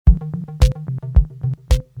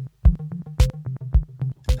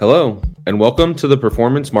Hello, and welcome to the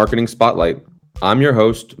Performance Marketing Spotlight. I'm your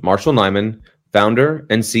host, Marshall Nyman, founder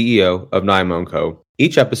and CEO of Nyman & Co.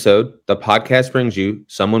 Each episode, the podcast brings you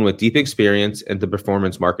someone with deep experience in the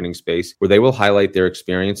performance marketing space where they will highlight their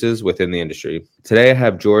experiences within the industry. Today, I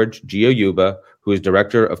have George Yuhba, who is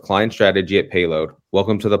Director of Client Strategy at Paylode.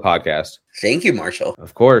 Welcome to the podcast. Thank you, Marshall.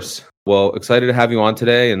 Of course. Well, excited to have you on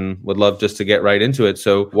today and would love just to get right into it.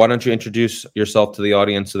 So why don't you introduce yourself to the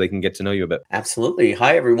audience so they can get to know you a bit? Absolutely.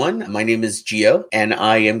 Hi, everyone. My name is Gio, and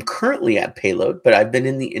I am currently at Paylode, but I've been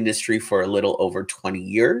in the industry for a little over 20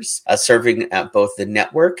 years, serving at both the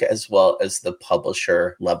network as well as the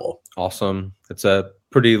publisher level. Awesome. It's a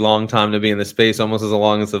pretty long time to be in the space, almost as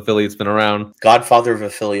long as affiliate's been around. Godfather of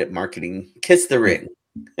affiliate marketing. Kiss the ring.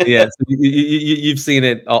 Yeah, so you've seen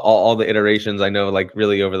it, all the iterations. I know, like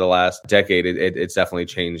really over the last decade, it's definitely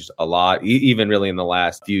changed a lot, even really in the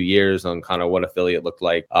last few years on kind of what affiliate looked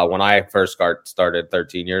like when I first started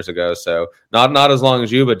 13 years ago. So not as long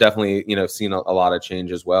as you, but definitely, seen a lot of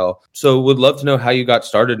change as well. So would love to know how you got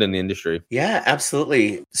started in the industry. Yeah,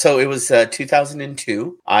 absolutely. So it was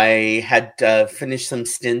 2002. I had finished some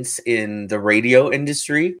stints in the radio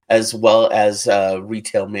industry as well as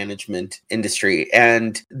retail management industry. And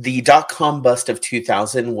the dot-com bust of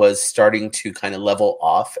 2000 was starting to kind of level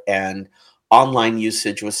off and online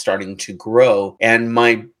usage was starting to grow. And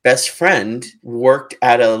my best friend worked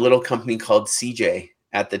at a little company called CJ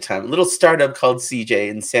at the time, a little startup called CJ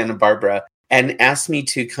in Santa Barbara, and asked me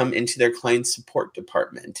to come into their client support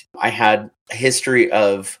department. I had a history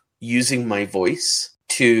of using my voice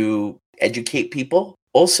to educate people.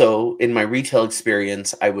 Also, in my retail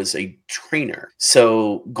experience, I was a trainer.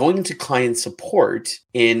 So going to client support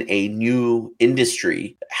in a new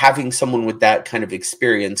industry, having someone with that kind of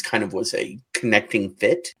experience kind of was a connecting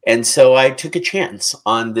fit. And so I took a chance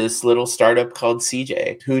on this little startup called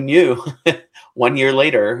CJ. Who knew? 1 year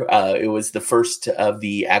later, it was the first of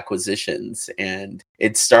the acquisitions, and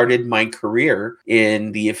it started my career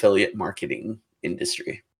in the affiliate marketing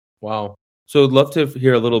industry. Wow. So I'd love to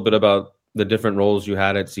hear a little bit about the different roles you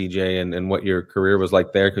had at CJ and what your career was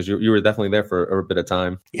like there, because you were definitely there for a bit of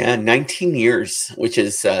time. Yeah, 19 years, which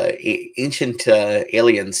is ancient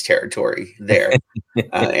aliens territory there.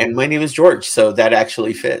 And my name is George, so that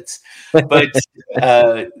actually fits. But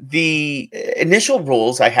the initial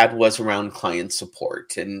roles I had was around client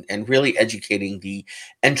support and really educating the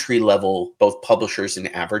entry level, both publishers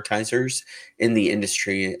and advertisers in the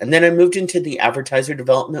industry. And then I moved into the advertiser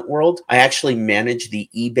development world. I actually managed the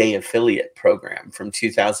eBay affiliate program from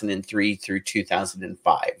 2003 through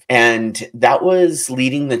 2005. And that was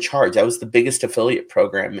leading the charge. That was the biggest affiliate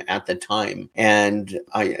program at the time. And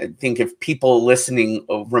I think if people listening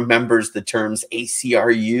remembers the terms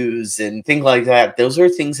ACRUs and things like that, those are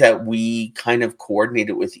things that we kind of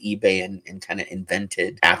coordinated with eBay and kind of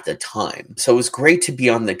invented at the time. So it was great to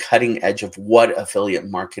be on the cutting edge of what affiliate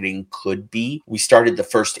marketing could be. We started the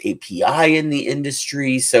first API in the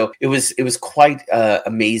industry. So it was quite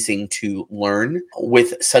amazing to learn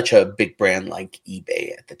with such a big brand like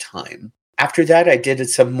eBay at the time. After that, I did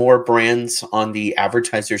some more brands on the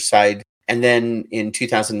advertiser side. And then in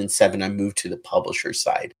 2007, I moved to the publisher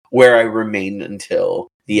side, where I remained until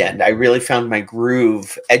the end. I really found my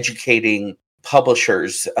groove educating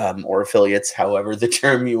publishers or affiliates, however the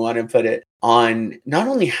term you want to put it, on not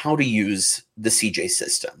only how to use the CJ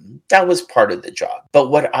system. That was part of the job. But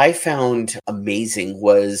what I found amazing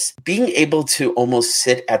was being able to almost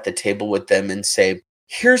sit at the table with them and say,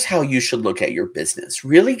 here's how you should look at your business,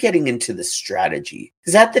 really getting into the strategy.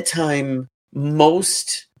 Because at the time,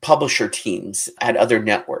 most publisher teams at other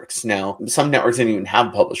networks. Now, some networks didn't even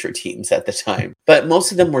have publisher teams at the time, but most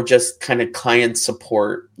of them were just kind of client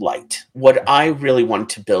support light. What I really wanted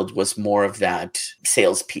to build was more of that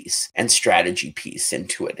sales piece and strategy piece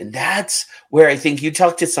into it. And that's where I think you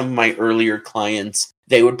talk to some of my earlier clients,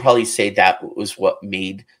 they would probably say that was what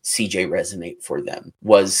made CJ resonate for them,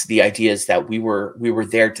 was the ideas that we were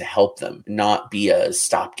there to help them, not be a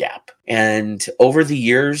stopgap. And over the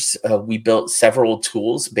years, we built several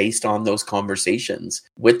tools based on those conversations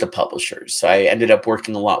with the publishers. So I ended up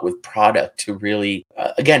working a lot with product to really,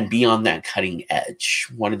 again, be on that cutting edge.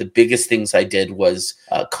 One of the biggest things I did was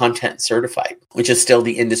content certified, which is still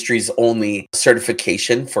the industry's only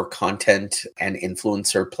certification for content and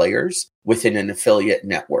influencer players within an affiliate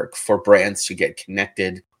network for brands to get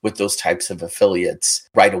connected with those types of affiliates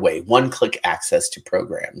right away. One-click access to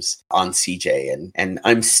programs on CJ. And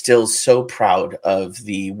I'm still so proud of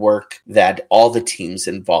the work that all the teams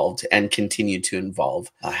involved and continue to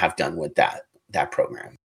involve have done with that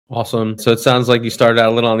program. Awesome. So it sounds like you started out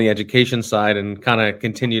a little on the education side and kind of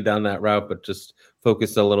continued down that route, but just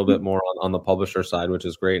focused a little bit more on the publisher side, which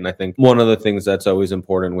is great. And I think one of the things that's always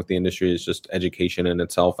important with the industry is just education in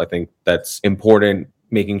itself. I think that's important,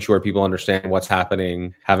 making sure people understand what's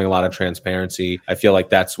happening, having a lot of transparency. I feel like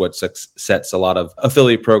that's what sets a lot of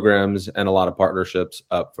affiliate programs and a lot of partnerships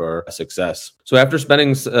up for success. So after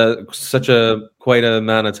spending such a quite an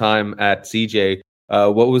amount of time at CJ,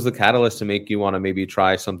 what was the catalyst to make you want to maybe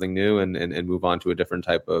try something new and move on to a different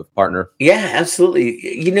type of partner? Yeah, absolutely.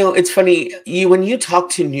 It's funny, when you talk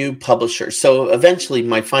to new publishers. So eventually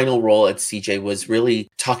my final role at CJ was really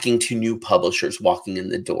talking to new publishers walking in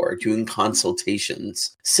the door, doing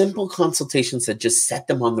consultations, simple consultations that just set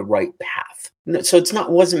them on the right path. So it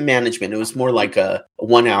wasn't management. It was more like a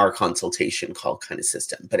 1-hour consultation call kind of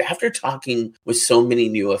system. But after talking with so many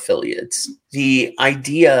new affiliates, the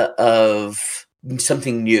idea of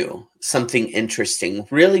something new, something interesting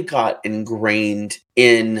really got ingrained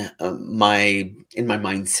in my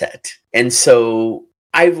mindset. And so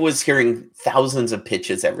I was hearing thousands of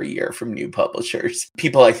pitches every year from new publishers.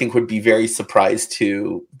 People I think would be very surprised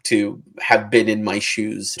to have been in my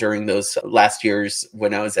shoes during those last years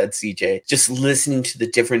when I was at CJ, just listening to the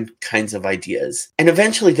different kinds of ideas. And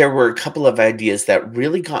eventually there were a couple of ideas that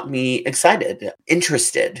really got me excited,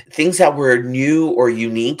 interested, things that were new or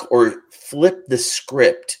unique or flipped the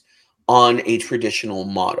script on a traditional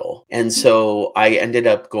model. And so I ended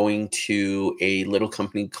up going to a little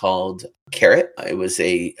company called Carrot. It was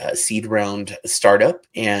a seed round startup,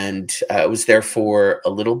 and I was there for a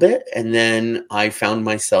little bit. And then I found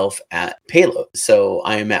myself at Paylode. So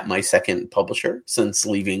I am at my second publisher since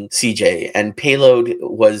leaving CJ. And Paylode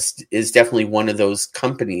is definitely one of those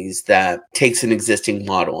companies that takes an existing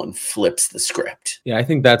model and flips the script. Yeah, I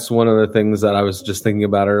think that's one of the things that I was just thinking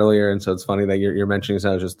about earlier. And so it's funny that you're mentioning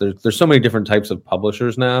this. There's so many different types of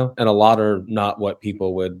publishers now, and a lot are not what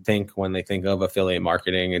people would think when they think of affiliate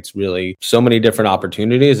marketing. It's really so many different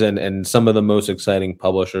opportunities, and some of the most exciting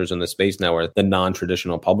publishers in the space now are the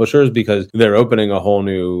non-traditional publishers, because they're opening a whole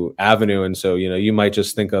new avenue. And so, you might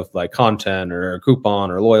just think of like content or a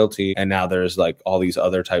coupon or loyalty, and now there's like all these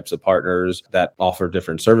other types of partners that offer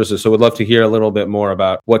different services. So we'd love to hear a little bit more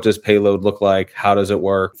about what does Paylode look like? How does it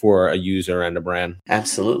work for a user and a brand?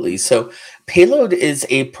 Absolutely. So Paylode is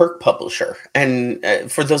a perk publisher. And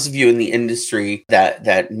for those of you in the industry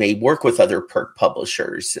that may work with other perk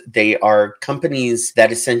publishers, they are companies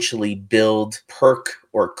that essentially build perk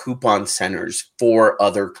or coupon centers for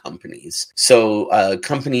other companies. So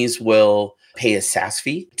companies will pay a SaaS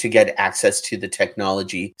fee to get access to the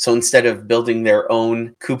technology. So instead of building their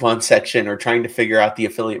own coupon section or trying to figure out the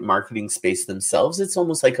affiliate marketing space themselves, it's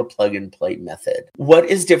almost like a plug and play method. What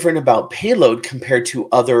is different about Paylode compared to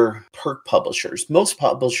other perk publishers? Most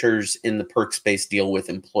publishers in the perk space deal with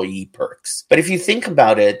employee perks. But if you think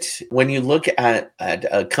about it, when you look at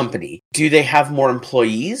a company, do they have more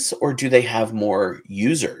employees or do they have more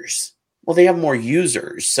users? Well, they have more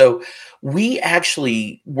users. So we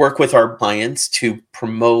actually work with our clients to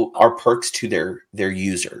promote our perks to their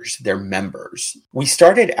users, their members. We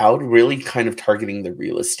started out really kind of targeting the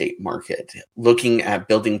real estate market, looking at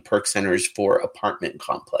building perk centers for apartment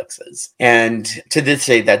complexes. And to this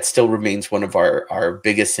day, that still remains one of our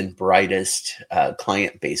biggest and brightest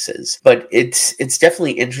client bases. But it's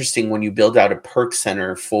definitely interesting when you build out a perk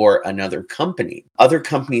center for another company. Other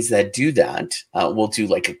companies that do that will do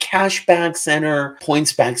like a cashback center,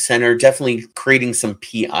 points back center, definitely creating some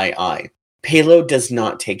PII. Paylode does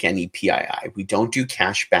not take any PII. We don't do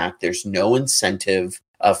cashback. There's no incentive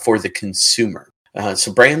for the consumer.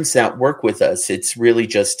 So brands that work with us, it's really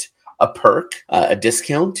just a perk, a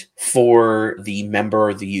discount for the member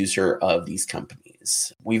or the user of these companies.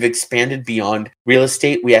 We've expanded beyond real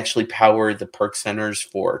estate. We actually power the perk centers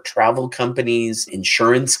for travel companies,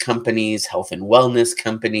 insurance companies, health and wellness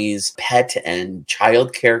companies, pet and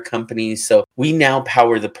childcare companies. So we now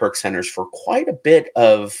power the perk centers for quite a bit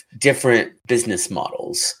of different business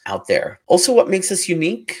models out there. Also, what makes us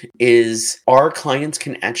unique is our clients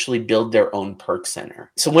can actually build their own perk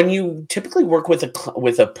center. So when you typically work with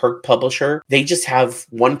a perk publisher, they just have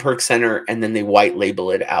one perk center and then they white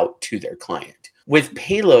label it out to their client. With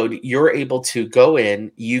Paylode, you're able to go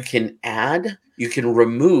in, you can add, you can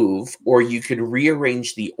remove, or you can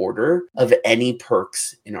rearrange the order of any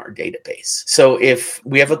perks in our database. So if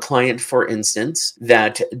we have a client, for instance,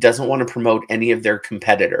 that doesn't want to promote any of their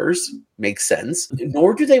competitors, makes sense,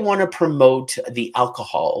 nor do they want to promote the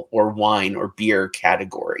alcohol or wine or beer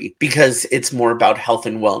category because it's more about health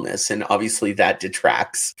and wellness. And obviously that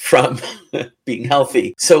detracts from being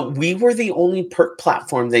healthy. So we were the only perk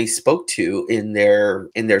platform they spoke to in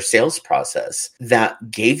their sales process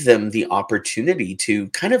that gave them the opportunity to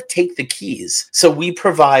kind of take the keys. So we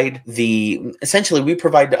provide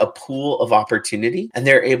a pool of opportunity, and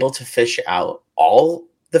they're able to fish out all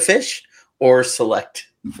the fish or select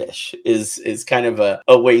fish is kind of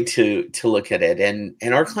a way to look at it.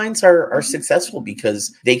 And our clients are successful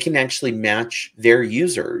because they can actually match their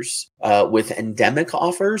users with endemic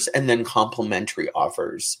offers and then complementary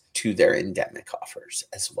offers to their endemic offers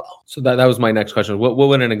as well. So that was my next question. What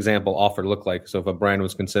would an example offer look like? So if a brand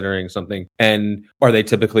was considering something, and are they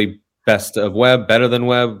typically best of web, better than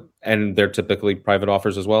web, and they're typically private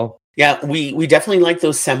offers as well? Yeah, we definitely like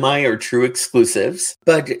those semi or true exclusives,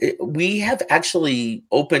 but we have actually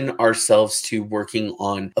opened ourselves to working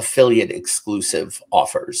on affiliate exclusive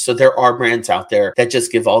offers. So there are brands out there that just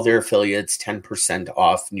give all their affiliates 10%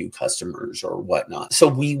 off new customers or whatnot. So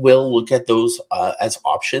we will look at those as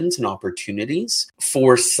options and opportunities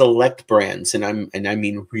for select brands. And I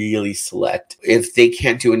mean really select. If they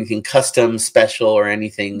can't do anything custom, special, or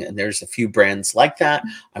anything, and there's a few brands like that,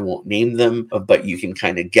 I won't name them, but you can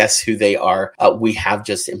kind of guess who they are. We have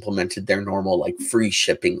just implemented their normal like free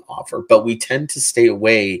shipping offer, but we tend to stay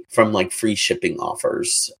away from like free shipping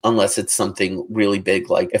offers unless it's something really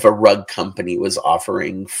big. Like if a rug company was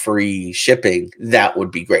offering free shipping, that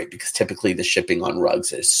would be great because typically the shipping on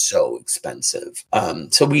rugs is so expensive.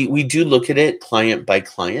 So we do look at it client by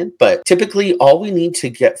client, but typically all we need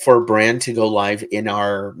to get for a brand to go live in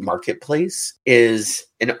our marketplace is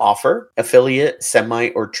an offer, affiliate, semi,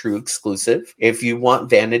 or true exclusive. If you want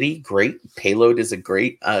vanity, great. Paylode is a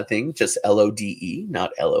great thing, just LODE,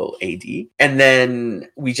 not LOAD. And then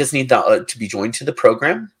we just need to be joined to the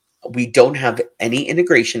program. We don't have any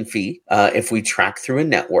integration fee if we track through a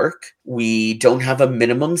network. We don't have a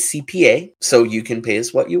minimum CPA, so you can pay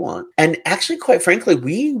us what you want. And actually, quite frankly,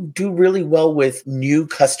 we do really well with new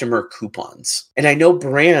customer coupons. And I know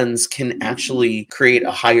brands can actually create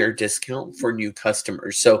a higher discount for new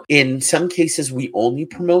customers. So in some cases, we only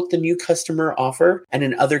promote the new customer offer. And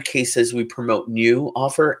in other cases, we promote new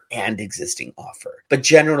offer and existing offer. But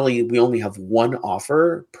generally, we only have one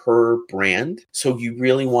offer per brand. So you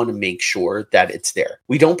really want to make sure that it's there.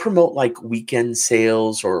 We don't promote like weekend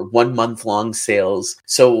sales or 1 month long sales.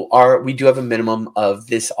 So we do have a minimum of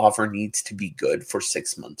this offer needs to be good for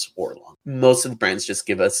 6 months or long. Most of the brands just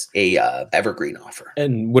give us a evergreen offer.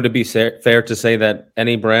 And would it be fair to say that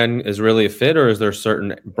any brand is really a fit, or is there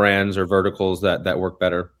certain brands or verticals that work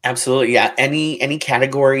better? Absolutely. Yeah. Any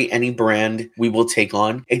category, any brand we will take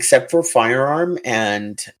on, except for firearm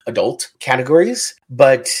and adult categories.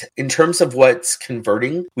 But in terms of what's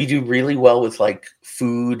converting, we do really well with like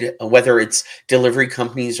food, whether it's delivery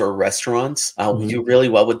companies or restaurants. We do really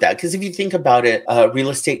well with that. Because if you think about it, real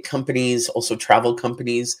estate companies, also travel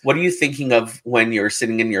companies, what are you thinking of when you're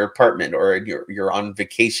sitting in your apartment or you're on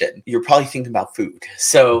vacation? You're probably thinking about food.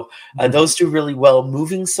 So those do really well.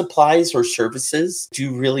 Moving supplies or services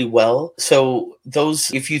do really well. So those,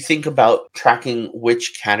 if you think about tracking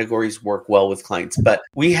which categories work well with clients, but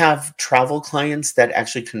we have travel clients that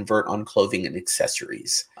actually convert on clothing and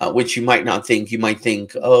accessories, which you might not think. You might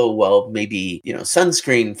think, oh, well, maybe,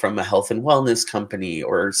 sunscreen from a health and wellness company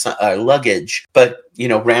or luggage. But,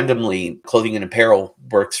 randomly, clothing and apparel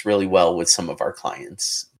works really well with some of our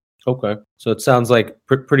clients. Okay. So it sounds like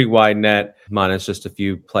pretty wide net, minus just a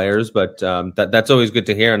few players, but that's always good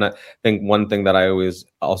to hear. And I think one thing that I always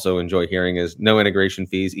also enjoy hearing is no integration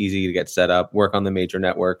fees, easy to get set up, work on the major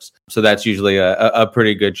networks. So that's usually a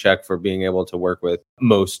pretty good check for being able to work with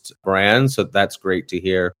most brands. So that's great to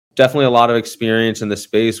hear. Definitely a lot of experience in the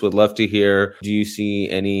space. Would love to hear, do you see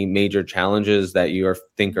any major challenges that you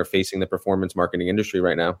think are facing the performance marketing industry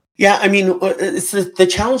right now? Yeah, I mean, it's the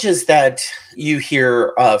challenges that you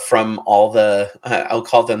hear from all the, I'll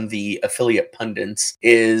call them the affiliate pundits,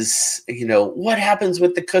 is, what happens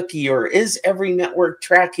with the cookie, or is every network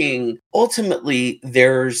tracking? Ultimately,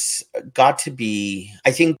 there's got to be,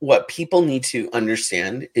 I think what people need to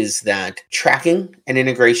understand is that tracking and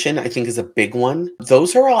integration, I think, is a big one.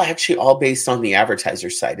 Those are actually all based on the advertiser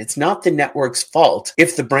side. It's not the network's fault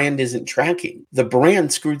if the brand isn't tracking. The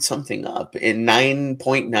brand screwed something up in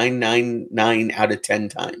 9.999 out of 10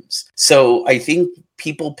 times. So I think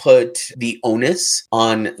people put the onus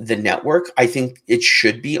on the network. I think it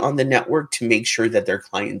should be on the network to make sure that their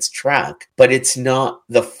clients track, but it's not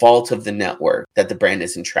the fault of the network that the brand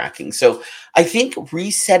isn't tracking. So I think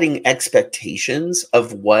resetting expectations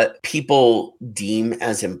of what people deem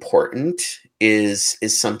as important is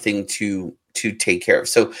something to to take care of.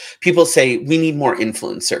 So people say we need more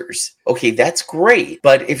influencers. Okay, that's great.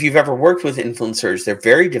 But if you've ever worked with influencers, they're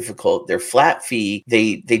very difficult. They're flat fee.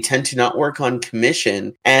 They tend to not work on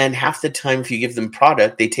commission. And half the time, if you give them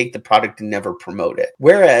product, they take the product and never promote it.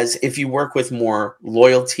 Whereas if you work with more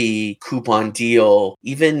loyalty, coupon deal,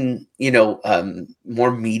 even,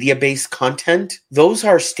 more media-based content, those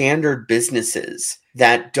are standard businesses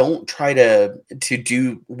that don't try to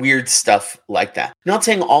do weird stuff like that. Not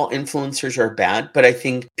saying all influencers are bad, but I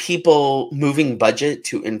think people moving budget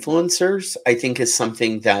to influencers, I think is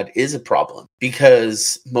something that is a problem,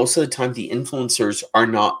 because most of the time the influencers are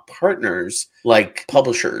not partners like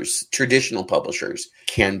publishers, traditional publishers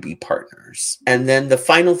can be partners. And then the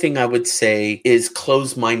final thing I would say is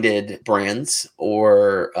closed-minded brands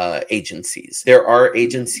or agencies. There are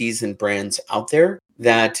agencies and brands out there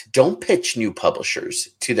that don't pitch new publishers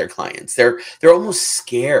to their clients. They're almost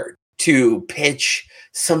scared to pitch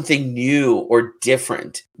something new or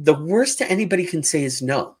different. The worst that anybody can say is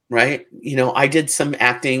no, right? I did some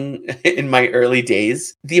acting in my early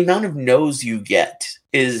days. The amount of no's you get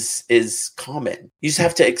is common. You just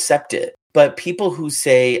have to accept it. But people who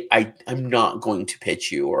say, I'm not going to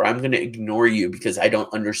pitch you, or I'm going to ignore you because I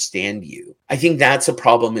don't understand you, I think that's a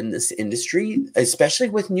problem in this industry, especially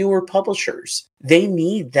with newer publishers. They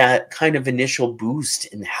need that kind of initial boost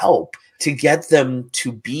and help to get them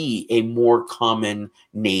to be a more common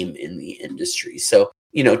name in the industry. So,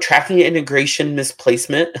 tracking integration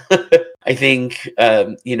misplacement, I think,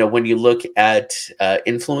 when you look at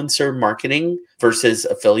influencer marketing versus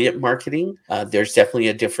affiliate marketing, there's definitely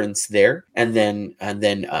a difference there. And then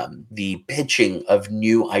the pitching of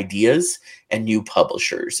new ideas and new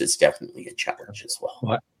publishers is definitely a challenge as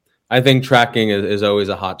well. I think tracking is always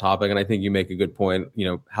a hot topic. And I think you make a good point.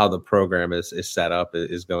 How the program is set up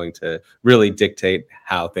is going to really dictate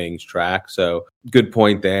how things track. So good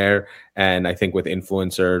point there. And I think with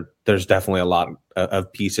influencer, there's definitely a lot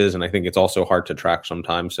of pieces. And I think it's also hard to track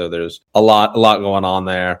sometimes. So there's a lot going on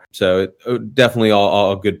there. So definitely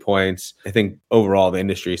all good points. I think overall the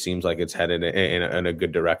industry seems like it's headed in a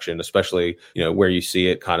good direction, especially, where you see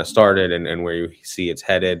it kind of started and where you see it's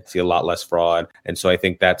headed, see a lot less fraud. And so I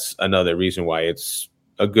think that's another reason why it's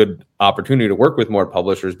a good opportunity to work with more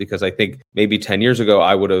publishers, because I think maybe 10 years ago,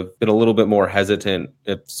 I would have been a little bit more hesitant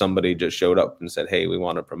if somebody just showed up and said, hey, we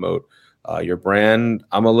want to promote your brand.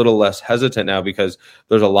 I'm a little less hesitant now because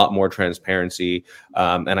there's a lot more transparency.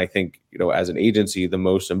 And I think, as an agency, the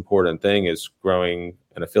most important thing is growing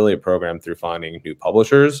an affiliate program through finding new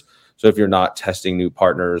publishers. So if you're not testing new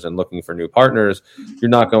partners and looking for new partners, you're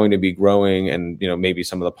not going to be growing. And, maybe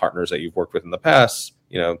some of the partners that you've worked with in the past,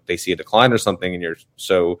 they see a decline or something and you're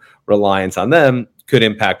so reliant on them, could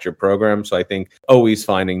impact your program. So I think always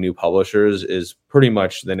finding new publishers is pretty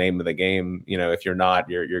much the name of the game. If you're not,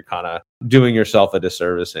 you're kind of doing yourself a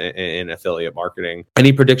disservice in affiliate marketing.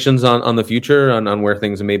 Any predictions on the future, on where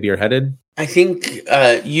things maybe are headed? I think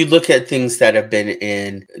you look at things that have been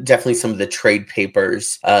in definitely some of the trade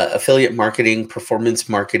papers. Affiliate marketing, performance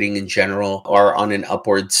marketing in general are on an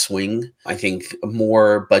upward swing. I think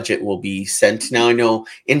more budget will be sent. Now, I know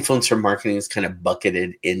influencer marketing is kind of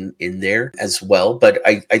bucketed in there as well. But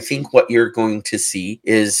I think what you're going to see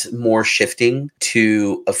is more shifting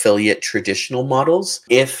to affiliate traditional models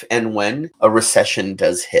if and when a recession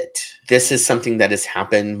does hit. This is something that has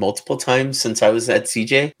happened multiple times since I was at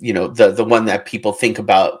CJ. The one that people think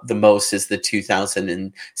about the most is the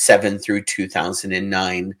 2007 through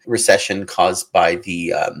 2009 recession caused by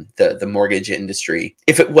the mortgage industry.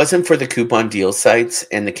 If it wasn't for the coupon deal sites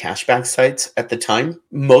and the cashback sites at the time,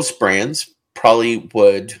 most brands probably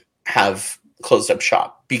would have closed up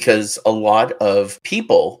shop, because a lot of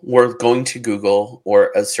people were going to Google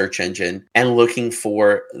or a search engine and looking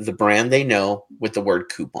for the brand they know with the word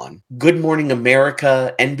coupon. Good Morning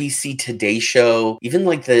America, NBC Today Show, even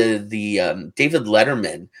like the David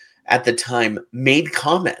Letterman at the time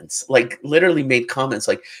literally made comments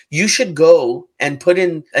like, you should go and put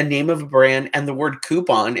in a name of a brand and the word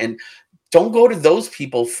coupon, and don't go to those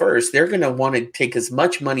people first. They're going to want to take as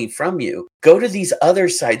much money from you. Go to these other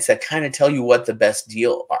sites that kind of tell you what the best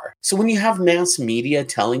deal are. So when you have mass media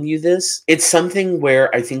telling you this, it's something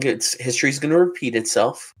where I think history is going to repeat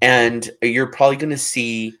itself. And you're probably going to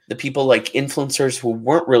see the people like influencers who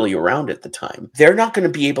weren't really around at the time. They're not going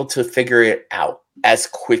to be able to figure it out. as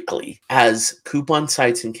quickly as coupon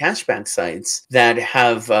sites and cashback sites that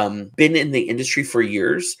have been in the industry for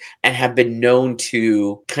years and have been known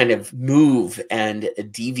to kind of move and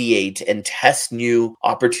deviate and test new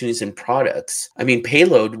opportunities and products. I mean,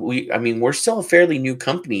 Paylode, we're still a fairly new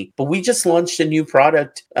company, but we just launched a new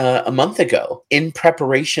product a month ago in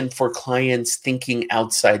preparation for clients thinking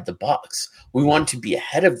outside the box. We want to be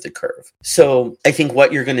ahead of the curve. So I think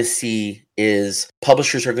what you're going to see is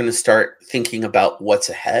publishers are going to start thinking about what's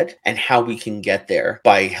ahead and how we can get there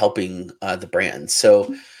by helping the brands.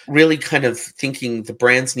 So really kind of thinking the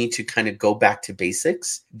brands need to kind of go back to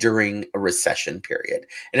basics during a recession period.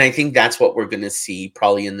 And I think that's what we're going to see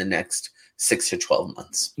probably in the next 6 to 12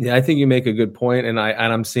 months. Yeah, I think you make a good point. And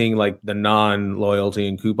I'm seeing like the non-loyalty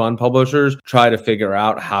and coupon publishers try to figure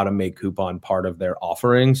out how to make coupon part of their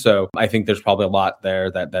offering. So I think there's probably a lot there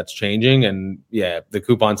that's changing. And yeah, the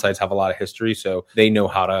coupon sites have a lot of history, so they know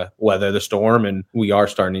how to weather the storm. And we are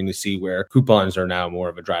starting to see where coupons are now more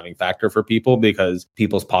of a driving factor for people because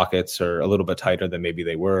people's pockets are a little bit tighter than maybe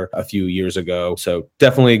they were a few years ago. So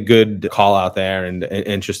definitely a good call out there, and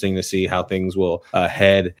interesting to see how things will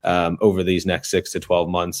head over these next 6 to 12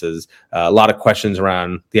 months. Is a lot of questions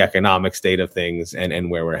around the economic state of things and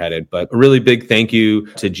where we're headed. But a really big thank you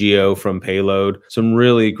to Gio from Paylode. Some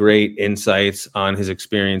really great insights on his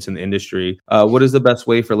experience in the industry. What is the best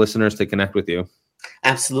way for listeners to connect with you?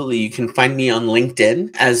 Absolutely. You can find me on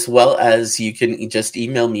LinkedIn, as well as you can just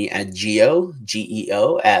email me at geo,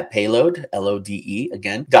 G-E-O, at Paylode, L-O-D-E,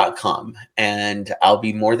 again, .com. And I'll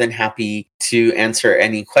be more than happy to answer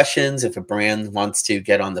any questions if a brand wants to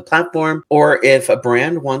get on the platform, or if a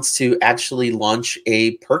brand wants to actually launch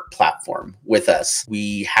a perk platform with us.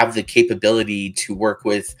 We have the capability to work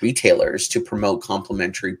with retailers to promote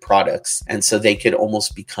complementary products. And so they could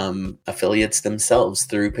almost become affiliates themselves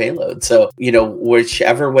through Paylode. So,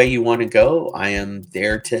 whichever way you want to go, I am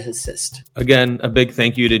there to assist. Again, a big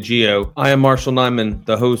thank you to Gio. I am Marshall Nyman,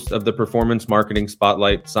 the host of the Performance Marketing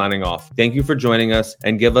Spotlight, signing off. Thank you for joining us,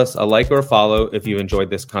 and give us a like or a follow if you enjoyed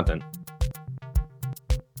this content.